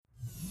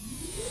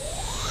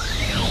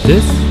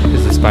This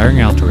is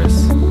Aspiring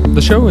Altruists,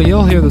 the show where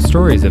you'll hear the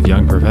stories of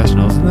young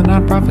professionals in the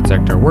nonprofit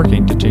sector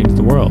working to change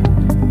the world.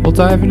 We'll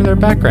dive into their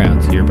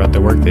backgrounds, hear about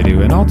the work they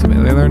do, and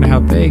ultimately learn how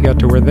they got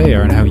to where they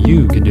are and how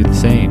you can do the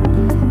same.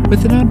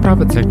 With the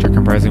nonprofit sector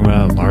comprising one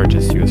of the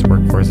largest U.S.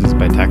 workforces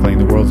by tackling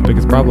the world's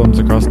biggest problems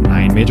across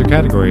 9 major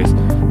categories,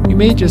 you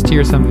may just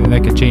hear something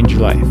that could change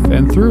your life,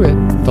 and through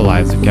it, the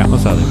lives of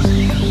countless others.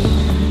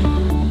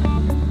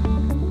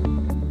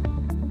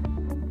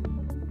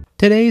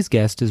 Today's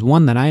guest is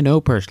one that I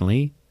know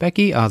personally,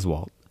 Becky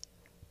Oswalt.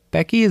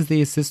 Becky is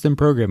the Assistant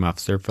Program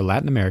Officer for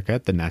Latin America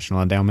at the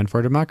National Endowment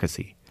for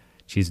Democracy.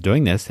 She's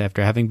doing this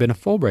after having been a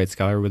Fulbright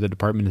Scholar with the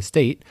Department of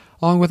State,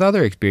 along with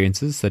other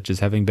experiences such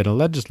as having been a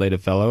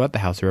Legislative Fellow at the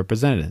House of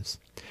Representatives.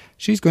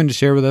 She's going to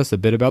share with us a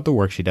bit about the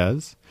work she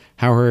does,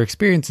 how her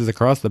experiences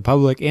across the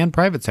public and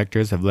private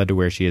sectors have led to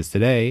where she is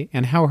today,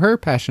 and how her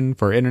passion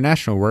for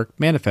international work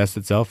manifests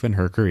itself in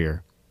her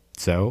career.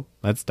 So,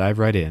 let's dive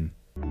right in.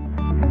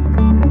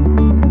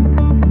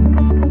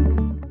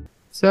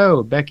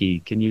 So, Becky,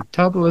 can you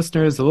tell the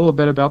listeners a little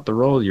bit about the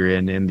role you're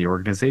in the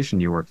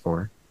organization you work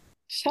for?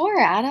 Sure,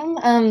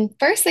 Adam.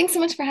 First, thanks so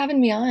much for having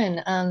me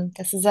on.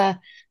 This is a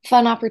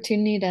fun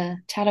opportunity to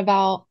chat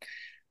about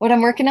what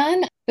I'm working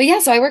on. But yeah,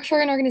 so I work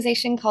for an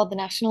organization called the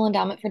National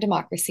Endowment for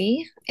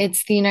Democracy.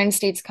 It's the United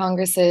States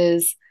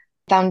Congress's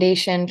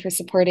foundation for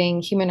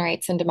supporting human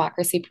rights and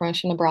democracy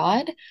promotion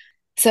abroad.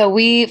 So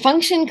we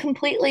function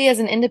completely as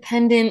an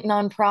independent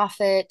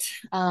nonprofit.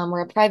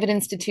 We're a private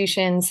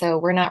institution, so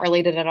we're not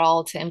related at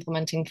all to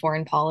implementing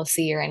foreign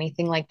policy or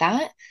anything like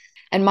that.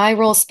 And my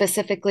role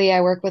specifically,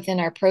 I work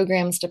within our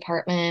programs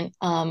department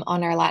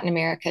on our Latin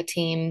America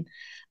team.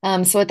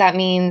 So what that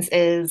means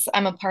is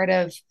I'm a part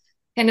of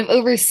kind of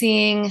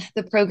overseeing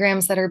the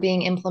programs that are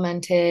being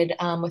implemented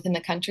within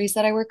the countries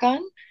that I work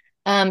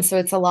on. So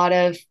it's a lot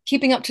of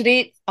keeping up to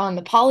date on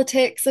the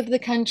politics of the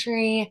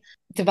country,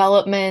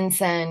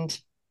 developments, and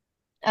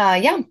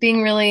yeah,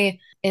 being really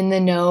in the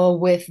know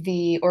with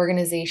the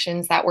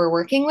organizations that we're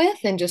working with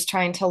and just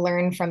trying to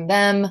learn from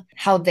them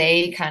how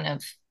they kind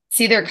of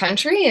see their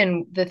country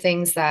and the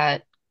things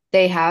that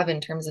they have in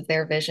terms of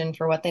their vision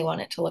for what they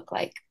want it to look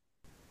like.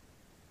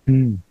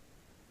 Hmm.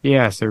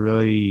 Yeah, so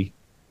really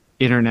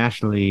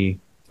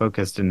internationally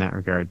focused in that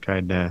regard.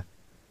 Trying to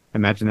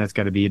imagine that's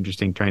got to be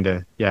interesting trying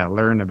to,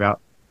 learn about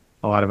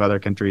a lot of other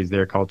countries,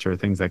 their culture,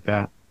 things like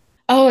that.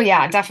 Oh,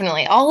 yeah,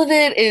 definitely. All of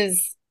it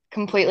is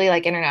completely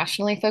like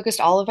internationally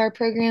focused. All of our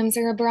programs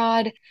are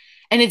abroad.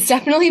 And it's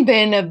definitely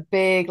been a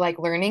big like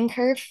learning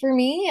curve for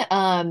me.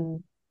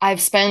 I've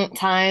spent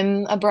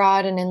time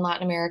abroad and in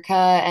Latin America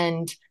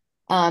and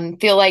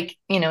feel like,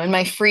 in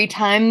my free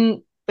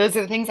time, those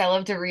are the things I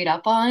love to read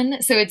up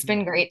on. So it's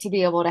been great to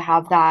be able to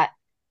have that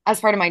as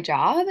part of my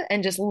job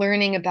and just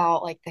learning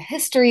about like the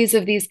histories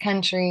of these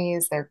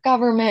countries, their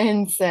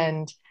governments,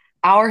 and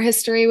our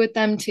history with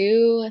them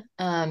too,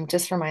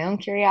 just for my own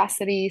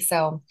curiosity.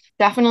 So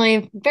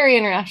definitely very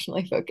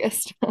internationally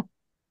focused.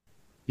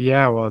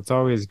 Yeah, well, it's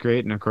always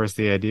great, and of course,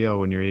 the ideal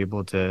when you're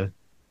able to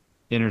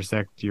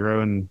intersect your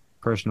own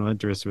personal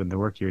interests with the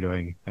work you're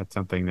doing. That's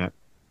something that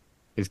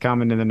is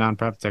common in the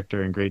nonprofit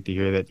sector, and great to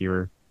hear that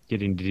you're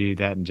getting to do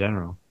that in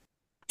general.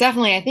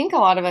 Definitely, I think a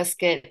lot of us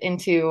get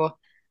into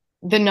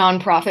the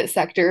nonprofit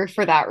sector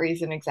for that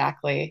reason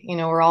exactly.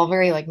 We're all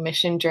very like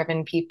mission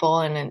driven people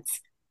and it's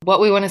what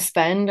we want to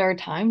spend our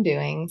time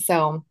doing.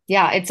 So,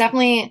 yeah, it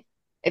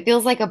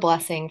feels like a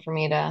blessing for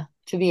me to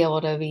be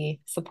able to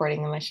be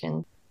supporting the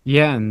mission.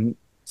 Yeah, and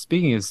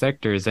speaking of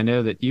sectors, I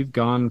know that you've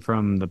gone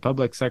from the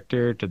public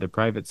sector to the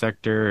private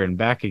sector and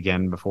back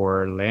again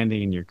before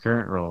landing in your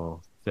current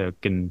role. So,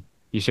 can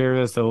you share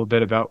with us a little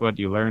bit about what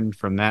you learned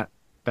from that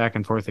back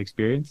and forth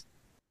experience?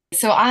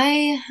 So,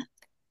 I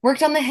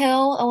worked on the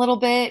Hill a little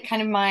bit,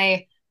 kind of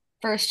my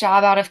first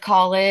job out of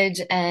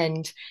college.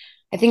 And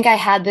I think I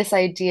had this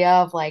idea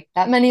of like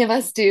that many of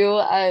us do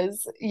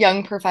as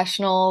young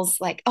professionals,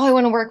 like, oh, I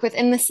want to work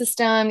within the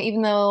system,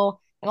 even though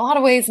in a lot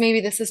of ways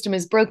maybe the system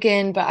is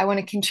broken, but I want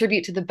to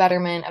contribute to the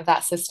betterment of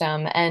that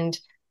system. And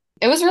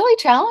it was really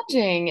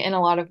challenging in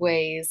a lot of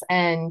ways.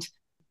 And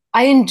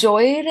I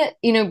enjoyed,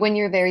 when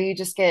you're there, you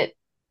just get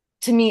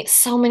to meet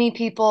so many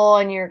people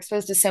and you're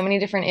exposed to so many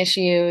different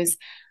issues.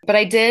 But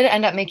I did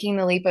end up making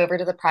the leap over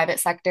to the private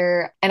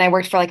sector and I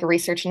worked for like a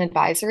research and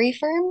advisory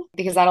firm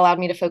because that allowed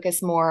me to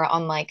focus more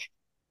on like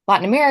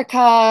Latin America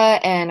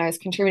and I was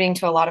contributing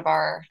to a lot of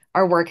our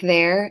work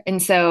there.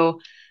 And so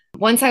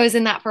once I was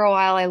in that for a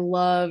while, I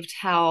loved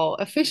how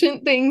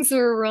efficient things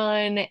were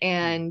run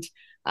and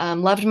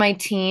loved my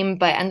team,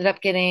 but ended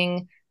up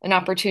getting an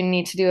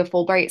opportunity to do a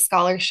Fulbright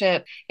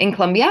scholarship in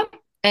Colombia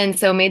and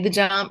so made the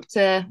jump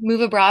to move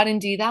abroad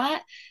and do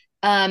that.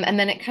 And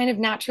then it kind of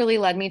naturally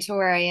led me to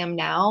where I am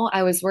now.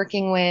 I was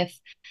working with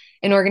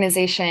an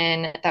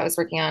organization that was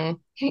working on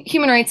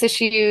human rights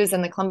issues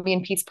and the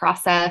Colombian peace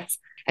process.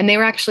 And they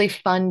were actually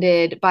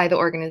funded by the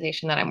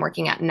organization that I'm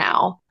working at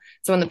now.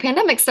 So when the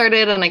pandemic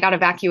started and I got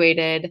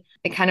evacuated,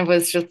 it kind of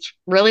was just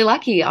really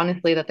lucky,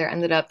 honestly, that there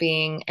ended up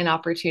being an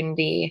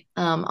opportunity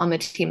on the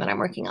team that I'm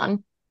working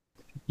on.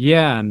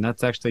 Yeah, and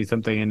that's actually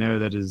something I know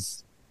that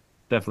is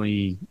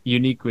definitely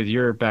unique with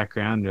your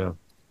background,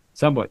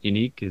 somewhat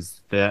unique,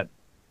 is that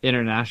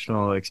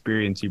international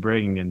experience you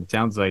bring. And it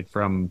sounds like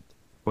from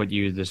what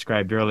you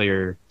described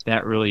earlier,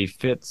 that really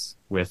fits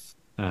with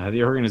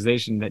the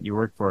organization that you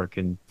work for.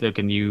 Can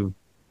you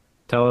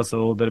tell us a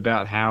little bit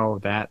about how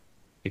that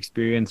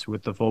experience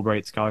with the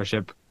Fulbright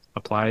scholarship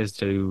applies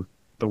to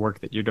the work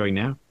that you're doing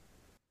now?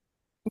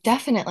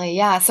 Definitely,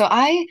 yeah.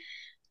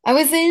 I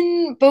was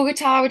in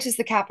Bogota, which is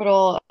the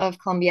capital of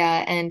Colombia,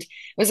 and it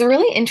was a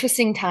really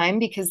interesting time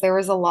because there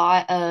was a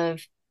lot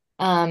of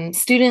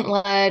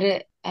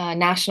student-led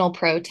national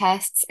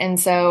protests. And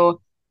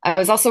so I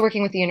was also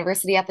working with the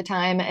university at the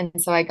time, and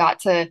so I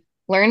got to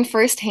learn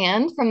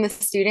firsthand from the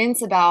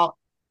students about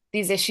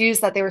these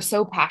issues that they were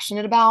so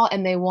passionate about,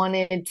 and they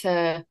wanted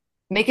to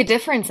make a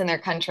difference in their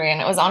country.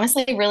 And it was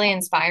honestly really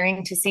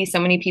inspiring to see so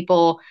many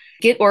people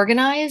get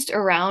organized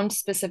around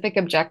specific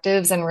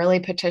objectives and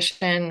really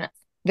petition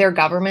their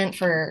government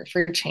for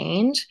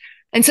change.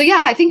 And so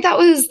yeah, I think that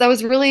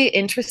was really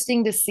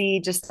interesting to see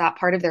just that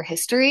part of their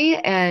history.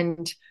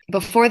 And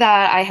before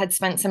that, I had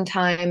spent some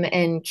time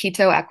in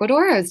Quito,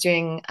 Ecuador. I was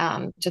doing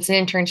just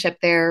an internship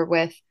there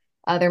with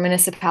their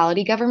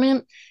municipality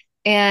government.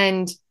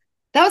 And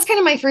that was kind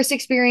of my first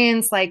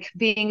experience, like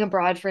being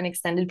abroad for an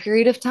extended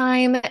period of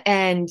time.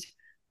 And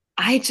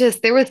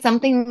there was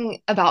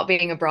something about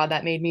being abroad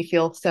that made me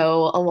feel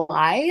so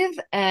alive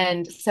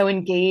and so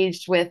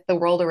engaged with the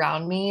world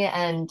around me.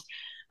 And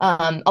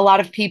a lot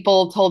of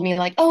people told me,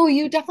 like, oh,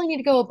 you definitely need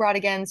to go abroad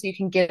again so you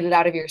can get it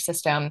out of your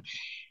system.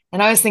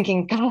 And I was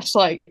thinking, gosh,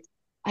 like,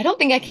 I don't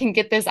think I can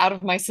get this out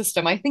of my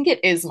system. I think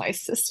it is my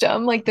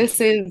system. Like,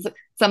 this is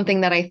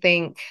something that I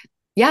think,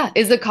 yeah,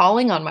 is a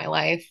calling on my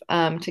life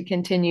to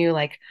continue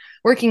like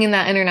working in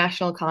that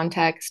international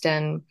context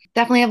and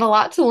definitely have a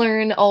lot to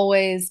learn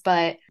always.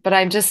 But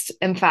I just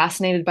am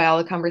fascinated by all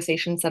the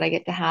conversations that I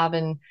get to have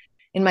in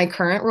my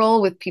current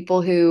role with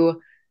people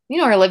who,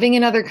 are living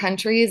in other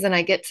countries. And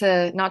I get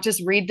to not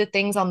just read the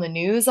things on the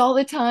news all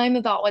the time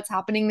about what's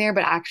happening there,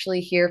 but actually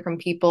hear from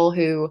people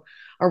who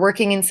are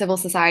working in civil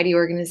society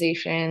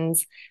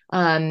organizations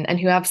and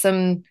who have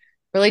some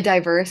really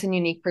diverse and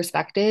unique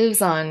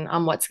perspectives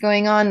on what's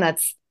going on.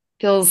 That's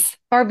feels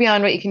far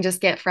beyond what you can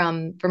just get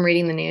from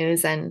reading the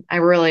news, and I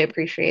really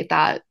appreciate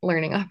that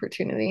learning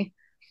opportunity.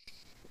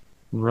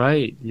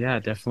 Right. Yeah,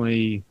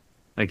 definitely.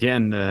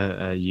 Again,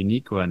 a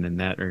unique one in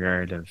that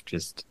regard of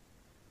just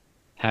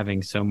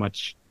having so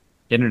much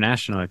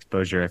international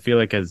exposure. I feel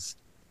like as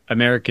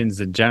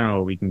Americans in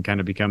general, we can kind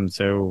of become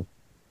so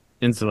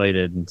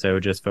insulated and so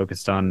just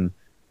focused on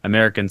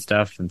American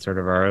stuff and sort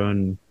of our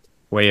own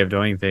way of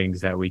doing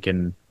things that we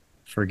can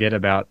forget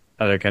about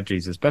other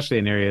countries, especially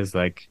in areas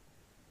like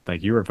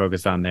you were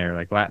focused on there,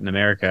 like Latin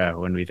America.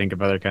 When we think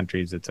of other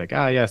countries, it's like,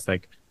 ah, yes,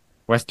 like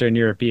Western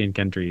European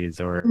countries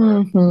or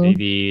Hmm.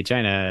 maybe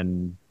China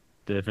and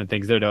the different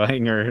things they're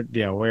doing, or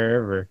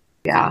wherever. It's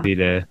Yeah,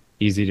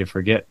 easy to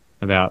forget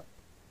about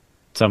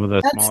some of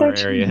the that's so smaller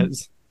true.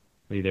 areas,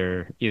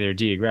 either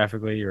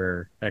geographically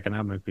or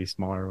economically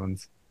smaller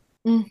ones.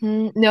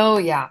 No,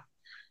 yeah,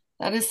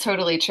 that is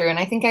totally true. And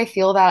I think I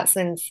feel that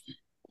since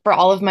for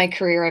all of my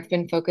career, I've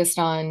been focused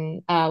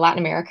on Latin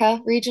America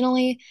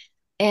regionally.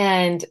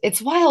 And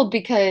it's wild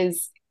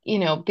because,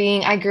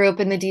 I grew up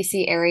in the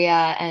DC area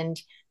and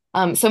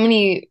so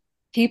many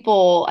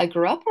people I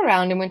grew up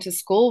around and went to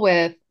school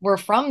with were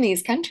from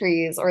these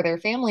countries or their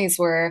families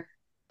were.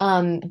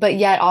 But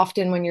yet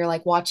often when you're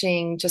like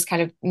watching just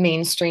kind of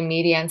mainstream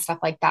media and stuff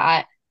like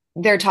that,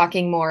 they're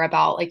talking more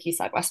about, like you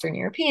said, Western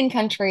European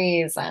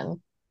countries and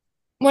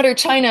what are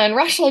China and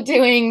Russia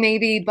doing,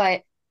 maybe,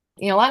 but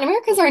Latin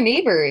America is our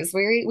neighbors.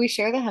 We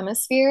share the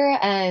hemisphere,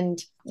 and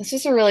it's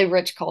just a really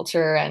rich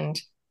culture and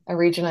a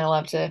region I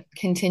love to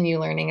continue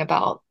learning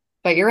about.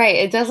 But you're right,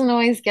 it doesn't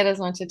always get as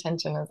much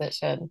attention as it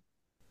should.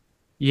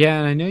 Yeah,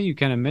 and I know you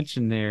kind of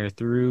mentioned there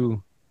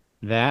through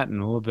that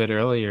and a little bit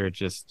earlier,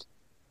 just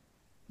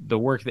the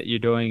work that you're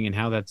doing and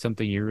how that's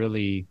something you're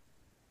really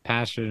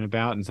passionate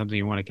about and something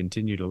you want to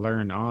continue to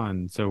learn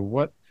on. So,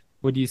 what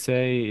would you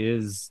say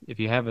is, if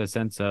you have a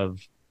sense of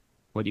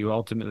what you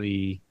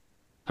ultimately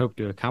hope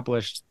to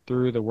accomplish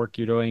through the work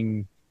you're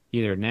doing,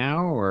 either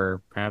now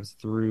or perhaps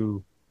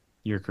through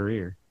your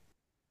career?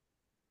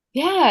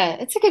 Yeah,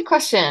 it's a good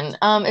question.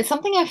 It's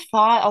something I've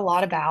thought a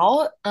lot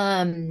about.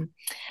 And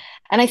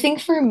I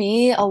think for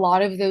me, a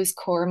lot of those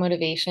core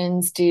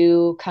motivations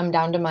do come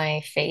down to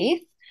my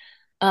faith.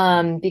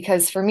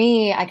 Because for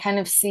me, I kind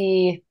of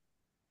see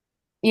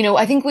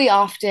I think we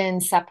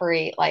often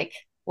separate like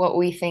what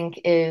we think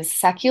is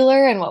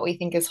secular and what we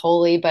think is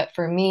holy. But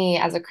for me,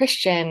 as a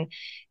Christian,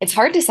 it's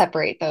hard to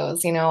separate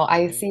those.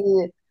 I Right.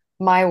 see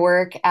my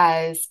work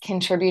as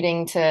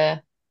contributing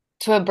to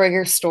a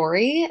bigger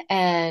story,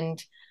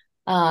 and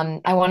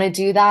I want to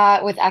do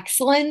that with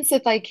excellence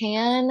if I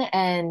can.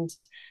 And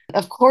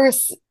of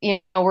course,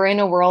 we're in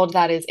a world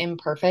that is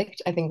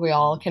imperfect. I think we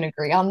all can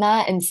agree on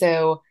that. And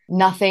so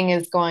nothing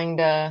is going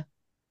to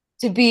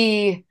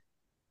be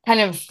kind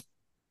of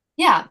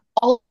yeah.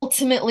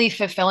 ultimately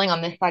fulfilling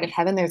on this side of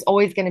heaven. There's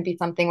always going to be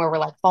something where we're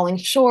like falling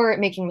short,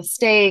 making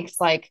mistakes,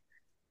 like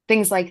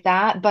things like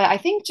that. But I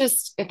think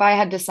just if I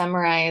had to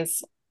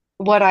summarize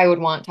what I would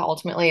want to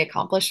ultimately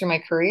accomplish through my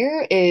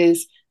career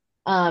is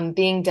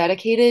being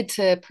dedicated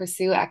to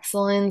pursue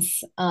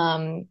excellence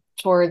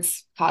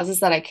towards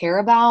causes that I care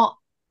about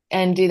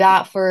and do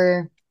that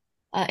for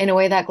in a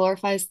way that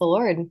glorifies the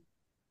Lord.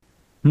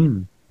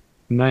 Hmm.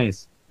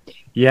 Nice.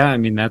 Yeah, I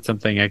mean that's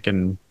something I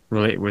can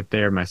relate with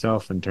there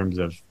myself in terms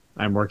of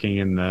I'm working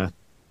in the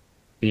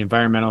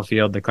environmental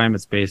field, the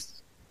climate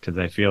space, because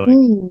I feel like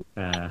Mm.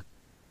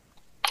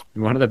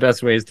 one of the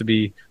best ways to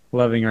be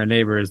loving our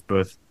neighbors,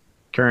 both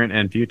current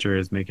and future,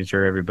 is making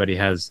sure everybody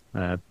has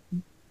a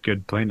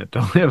good planet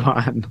to live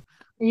on.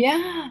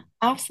 Yeah,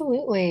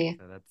 absolutely.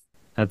 So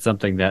that's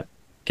something that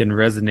can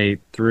resonate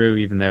through,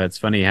 even though it's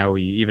funny how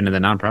we, even in the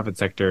nonprofit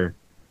sector,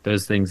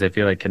 those things I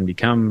feel like can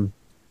become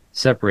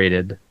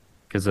separated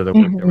because of the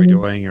work that we're Mhm.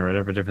 doing or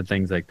whatever, different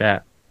things like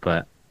that.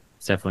 But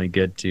it's definitely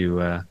good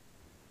to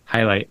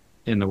highlight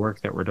in the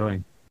work that we're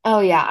doing. Oh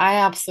yeah, I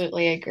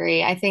absolutely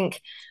agree. I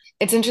think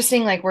it's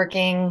interesting like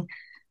working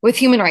with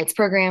human rights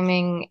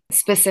programming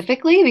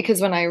specifically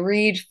because when I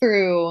read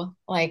through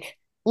like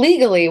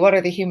legally what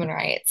are the human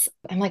rights,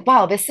 I'm like,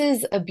 wow, this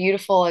is a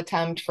beautiful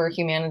attempt for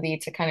humanity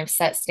to kind of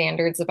set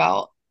standards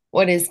about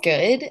what is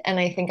good. And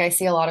I think I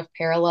see a lot of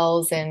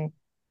parallels in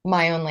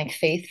my own like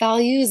faith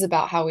values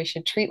about how we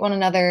should treat one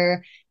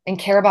another and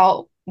care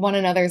about one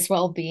another's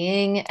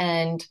well-being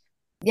and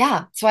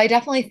yeah, so I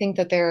definitely think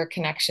that there are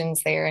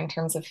connections there in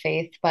terms of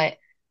faith, but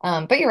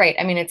you're right.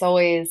 I mean, it's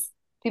always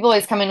people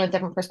always come in with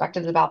different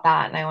perspectives about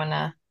that, and I want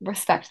to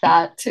respect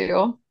that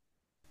too.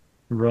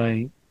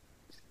 Right.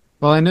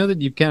 Well, I know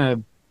that you've kind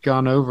of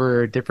gone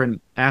over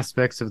different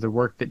aspects of the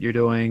work that you're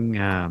doing,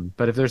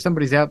 but if there's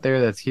somebody's out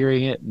there that's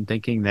hearing it and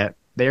thinking that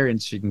they're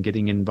interested in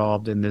getting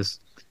involved in this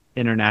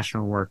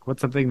international work,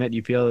 what's something that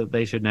you feel that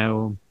they should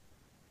know,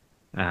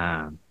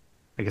 um,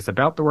 I guess,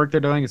 about the work they're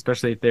doing,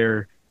 especially if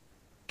they're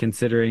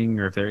considering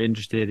or if they're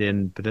interested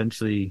in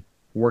potentially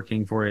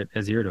working for it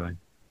as you're doing?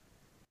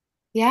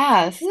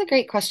 Yeah, this is a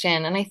great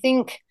question, and I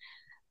think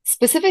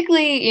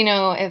specifically,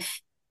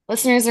 if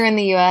listeners are in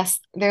the US,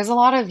 there's a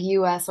lot of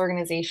US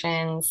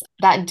organizations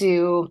that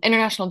do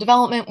international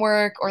development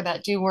work or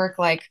that do work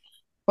like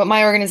what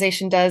my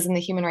organization does in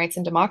the human rights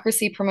and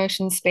democracy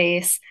promotion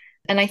space.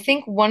 And I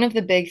think one of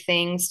the big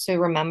things to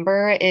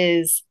remember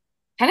is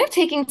kind of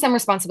taking some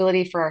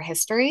responsibility for our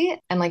history.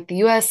 And like the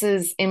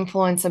US's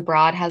influence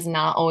abroad has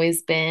not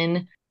always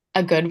been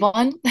a good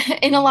one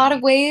in a lot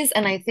of ways.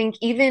 And I think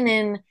even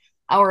in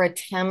our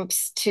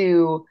attempts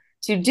to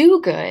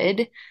do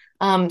good,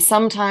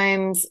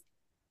 sometimes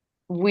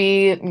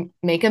we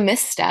make a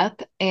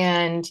misstep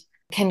and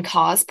can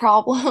cause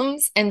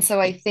problems. And so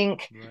I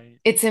think Right.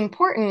 it's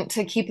important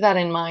to keep that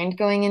in mind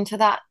going into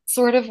that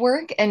sort of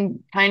work and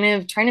kind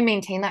of trying to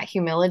maintain that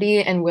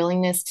humility and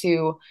willingness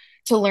to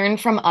learn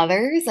from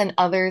others and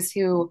others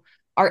who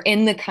are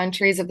in the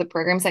countries of the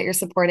programs that you're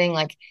supporting,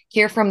 like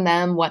hear from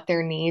them what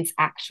their needs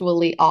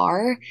actually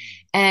are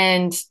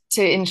and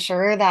to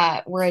ensure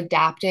that we're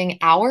adapting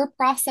our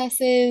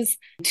processes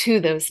to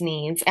those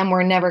needs and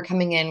we're never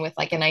coming in with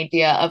like an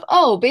idea of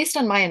oh based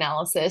on my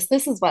analysis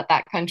this is what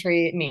that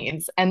country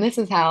needs and this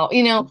is how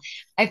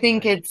I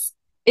think Right.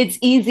 it's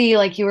easy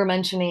like you were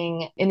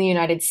mentioning in the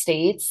United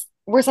States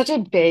we're such a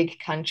big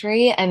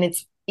country and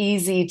it's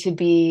easy to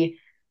be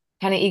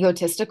kind of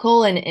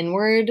egotistical and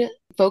inward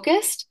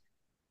focused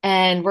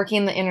and working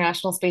in the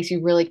international space,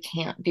 you really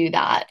can't do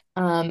that.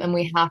 And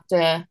we have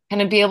to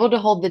kind of be able to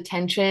hold the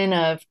tension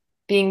of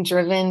being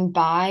driven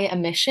by a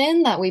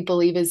mission that we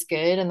believe is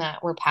good and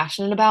that we're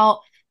passionate about,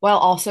 while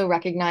also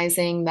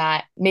recognizing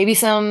that maybe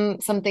some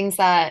things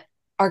that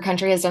our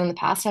country has done in the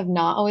past have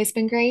not always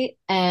been great,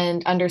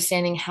 and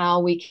understanding how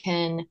we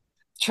can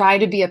try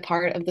to be a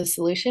part of the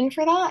solution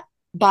for that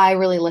by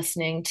really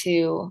listening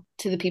to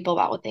the people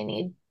about what they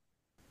need.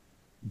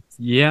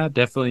 Yeah,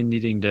 definitely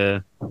needing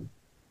to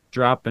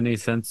drop any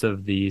sense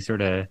of the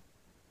sort of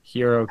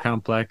hero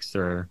complex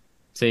or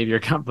savior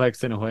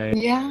complex in a way,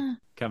 like Yeah.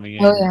 coming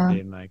Oh in and yeah.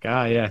 being like,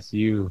 ah, yes,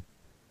 you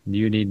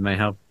need my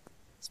help.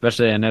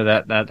 Especially, I know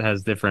that that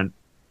has different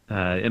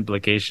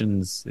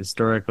implications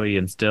historically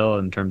and still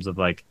in terms of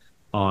like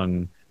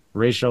on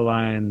racial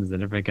lines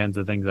and different kinds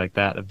of things like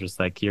that. Of just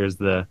like here's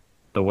the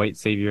white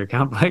savior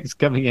complex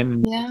coming in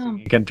and Yeah.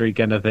 fixing a country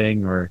kind of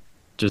thing, or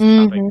just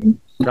Hmm.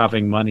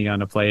 dropping money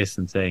on a place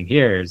and saying,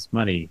 "Here's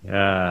money,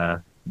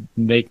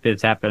 make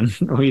this happen.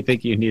 We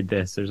think you need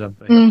this," or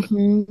something.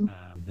 Hmm.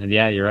 And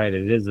yeah, you're right.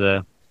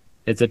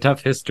 It's a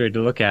tough history to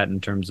look at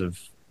in terms of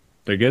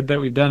the good that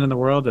we've done in the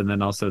world, and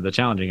then also the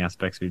challenging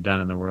aspects we've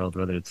done in the world,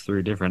 whether it's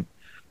through different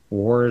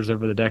wars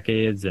over the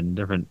decades and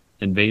different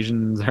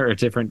invasions or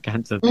different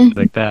kinds of things Hmm.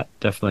 like that.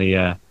 Definitely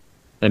a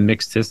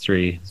mixed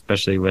history,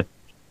 especially with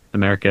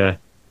America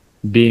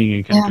being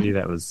a Yeah. country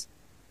that was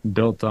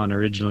built on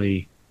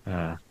originally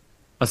uh,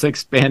 us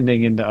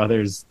expanding into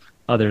others'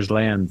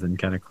 lands and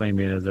kind of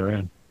claiming it as our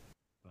own.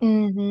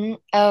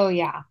 Oh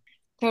yeah.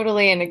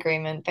 Totally in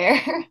agreement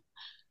there.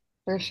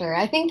 for sure.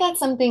 I think that's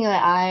something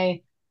that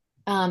I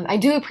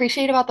do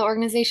appreciate about the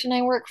organization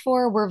I work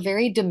for. We're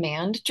very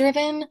demand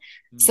driven.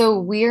 So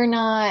we're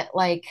not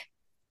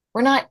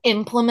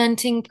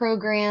implementing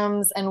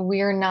programs and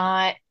we're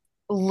not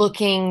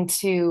looking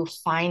to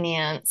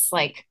finance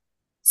like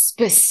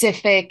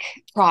specific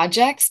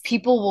projects.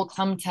 People will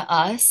come to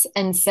us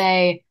and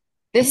say,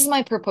 this is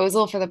my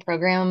proposal for the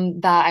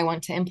program that I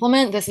want to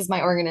implement. This is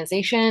my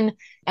organization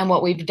and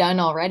what we've done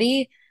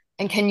already.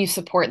 And can you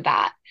support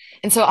that?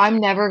 And so I'm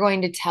never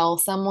going to tell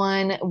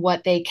someone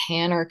what they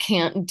can or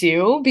can't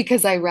do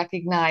because I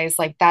recognize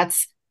like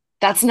that's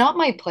not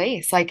my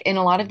place. Like in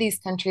a lot of these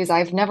countries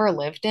I've never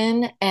lived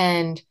in,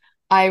 and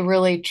I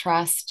really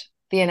trust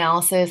the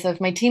analysis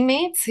of my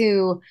teammates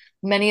who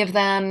many of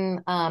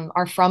them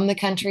are from the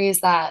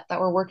countries that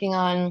we're working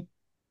on,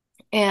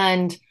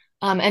 and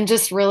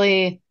just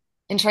really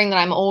ensuring that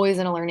I'm always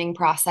in a learning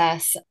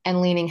process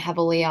and leaning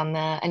heavily on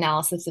the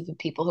analysis of the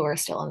people who are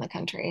still in the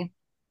country.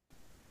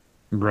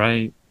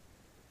 Right.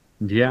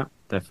 Yeah,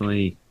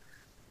 definitely.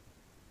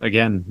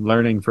 Again,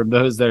 learning from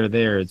those that are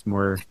there is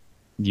more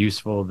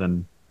useful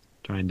than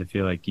trying to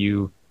feel like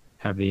you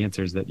have the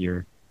answers that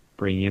you're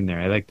bringing in there.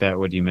 I like that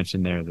what you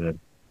mentioned there, the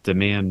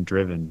demand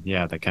driven.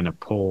 Yeah, that kind of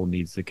pull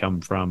needs to come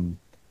from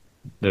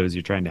those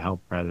you're trying to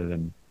help rather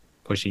than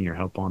pushing your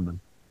help on them.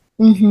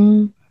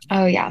 Hmm.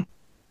 Oh, yeah.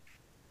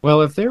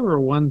 Well, if there were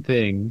one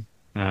thing,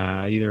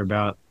 either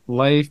about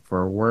life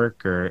or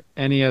work or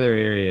any other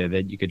area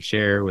that you could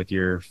share with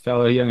your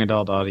fellow young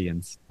adult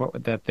audience, what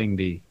would that thing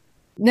be?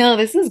 No,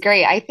 this is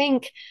great. I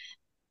think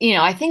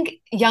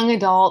young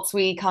adults,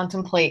 we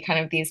contemplate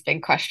kind of these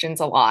big questions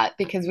a lot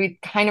because we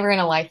kind of are in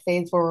a life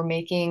phase where we're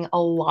making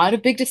a lot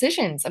of big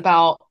decisions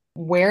about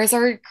where is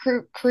our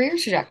career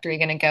trajectory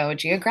going to go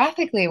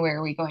geographically, where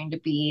are we going to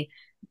be?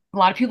 A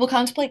lot of people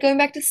contemplate going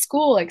back to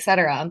school,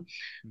 etc.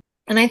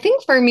 And I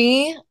think for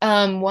me,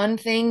 one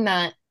thing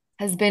that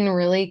has been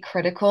really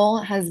critical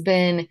has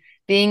been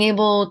being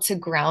able to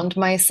ground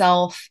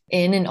myself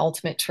in an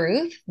ultimate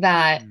truth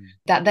that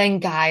then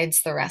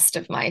guides the rest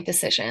of my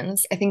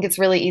decisions. I think it's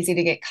really easy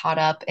to get caught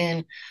up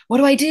in what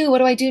do I do? What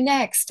do I do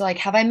next? Like,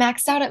 have I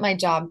maxed out at my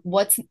job?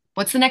 What's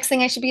the next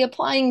thing I should be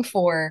applying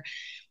for,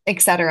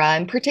 etc.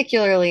 And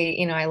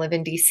particularly, I live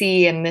in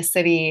DC and this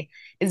city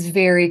is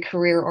very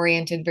career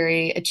oriented,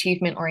 very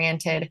achievement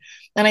oriented.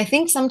 And I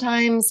think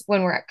sometimes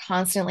when we're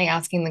constantly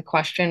asking the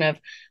question of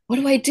what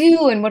do I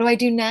do and what do I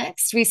do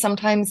next, we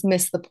sometimes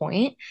miss the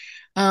point.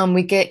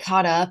 We get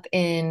caught up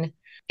in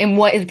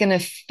what is going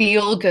to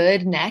feel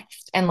good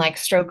next and like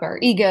stroke our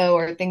ego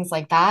or things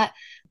like that.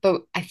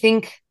 But I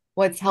think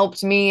what's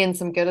helped me and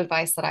some good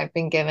advice that I've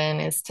been given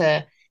is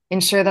to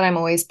ensure that I'm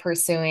always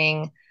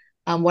pursuing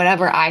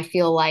whatever I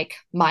feel like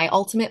my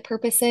ultimate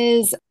purpose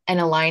is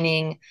and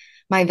aligning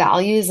my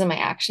values and my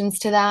actions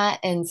to that.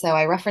 And so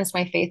I referenced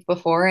my faith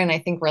before, and I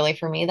think really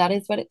for me, that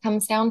is what it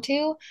comes down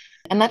to.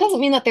 And that doesn't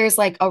mean that there's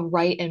like a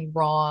right and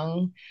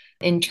wrong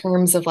in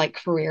terms of like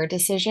career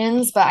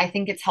decisions, but I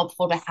think it's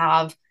helpful to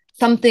have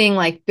something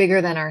like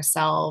bigger than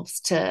ourselves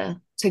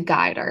to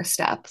guide our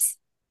steps.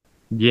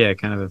 Yeah,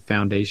 kind of a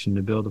foundation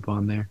to build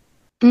upon there.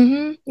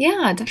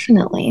 Yeah,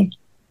 definitely.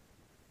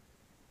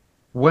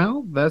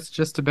 Well, that's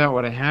just about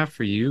what I have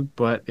for you.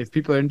 But if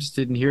people are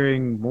interested in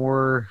hearing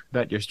more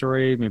about your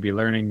story, maybe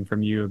learning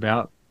from you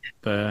about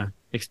the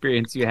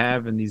experience you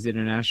have in these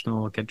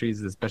international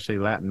countries, especially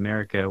Latin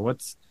America,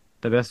 what's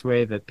the best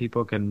way that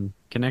people can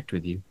connect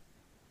with you?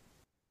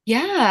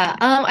 Yeah,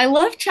 I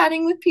love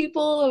chatting with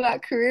people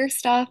about career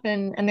stuff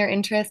and their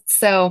interests.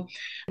 So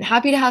I'm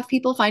happy to have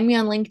people find me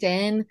on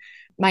LinkedIn.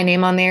 My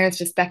name on there is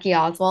just Becky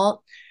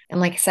Oswalt.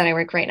 And like I said, I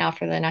work right now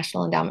for the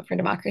National Endowment for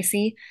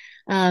Democracy.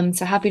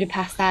 So happy to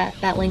pass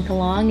that link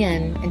along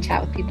and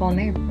chat with people on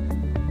there.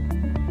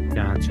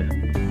 Gotcha.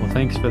 Well,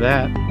 thanks for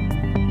that.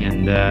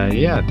 And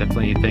yeah,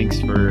 definitely thanks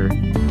for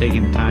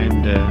taking the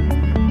time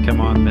to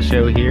come on the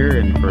show here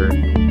and for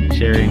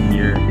sharing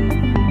your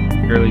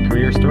early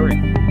career story.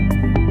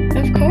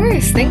 Of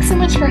course. Thanks so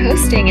much for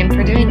hosting and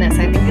for doing this.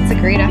 I think it's a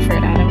great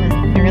effort, Adam,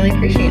 and I really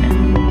appreciate it.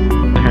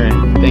 All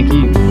right. Thank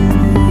you.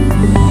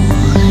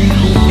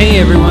 Hey,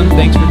 everyone.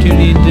 Thanks for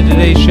tuning in to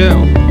today's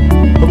show.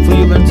 Hopefully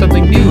you learned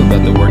something new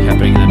about the work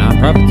happening in the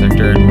nonprofit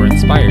sector and were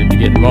inspired to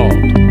get involved.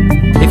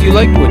 If you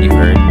liked what you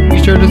heard,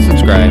 be sure to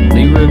subscribe and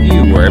leave a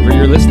review wherever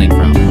you're listening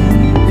from.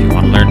 If you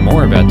want to learn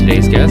more about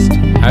today's guest,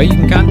 how you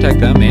can contact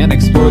them, and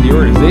explore the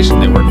organization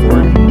they work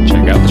for,